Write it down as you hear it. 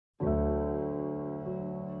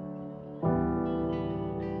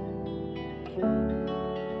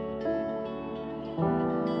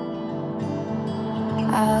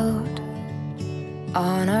out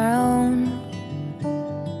on our own,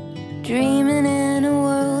 dreaming in a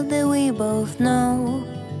world that we both know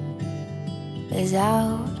is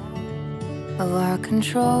out of our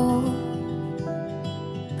control.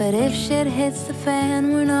 But if shit hits the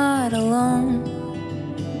fan, we're not alone,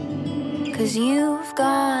 'cause you've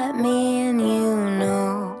got me and you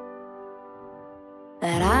know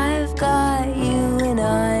that I've got you and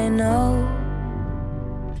I know.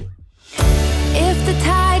 If the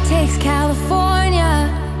tide takes California,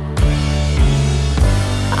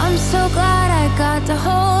 I'm so glad I got to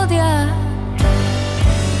hold ya.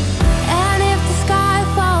 And if the sky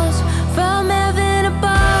falls from heaven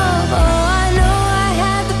above, oh, I know I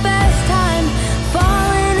had the best time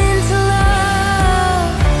falling into love.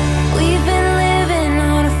 We've been living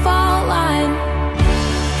on a fault line,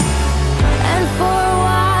 and for a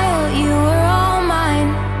while you were all mine.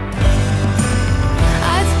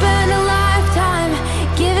 I'd spend a lifetime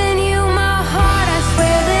giving you my heart. I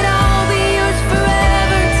swear that I'll be yours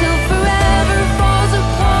forever, till forever falls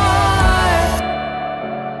apart.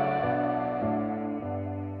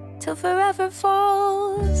 Till forever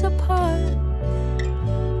falls apart.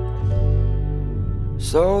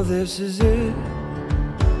 So this is it,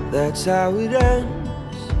 that's how it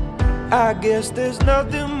ends. I guess there's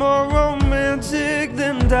nothing more romantic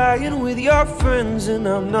than dying with your friends. And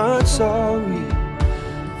I'm not sorry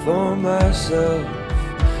for myself.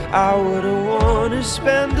 I wouldn't wanna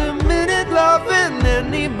spend a minute loving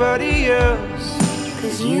anybody else,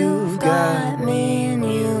 'Cause you've got me and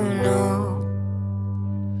you know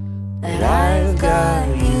that I've got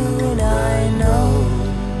you and I know.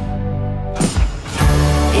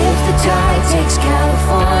 If the tide takes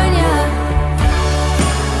California,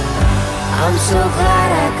 I'm so glad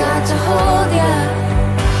I got to hold ya.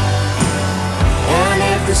 And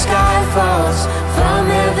if the sky falls from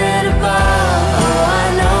heaven above, oh, I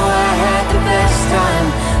know I had the best time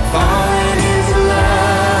falling into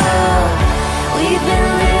love. We've been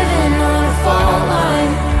living on a fault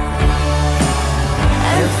line,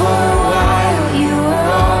 and for a while you were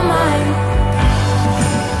all mine.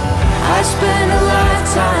 I spent a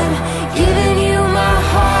lifetime giving you my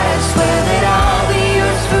heart. I swear that I'll be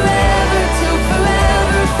yours forever, till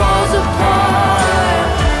forever falls apart.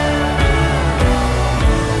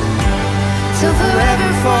 Till forever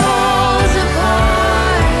falls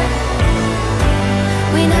apart.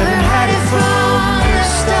 We never had it from the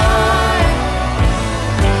start,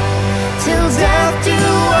 till death do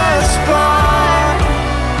us part.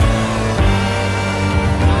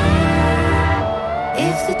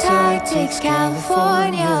 If the tide takes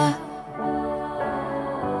California,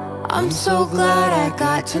 I'm so glad I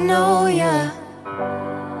got to know ya.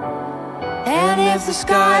 And if the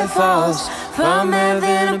sky falls from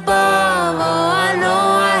heaven above, oh, I know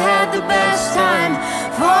I had the best time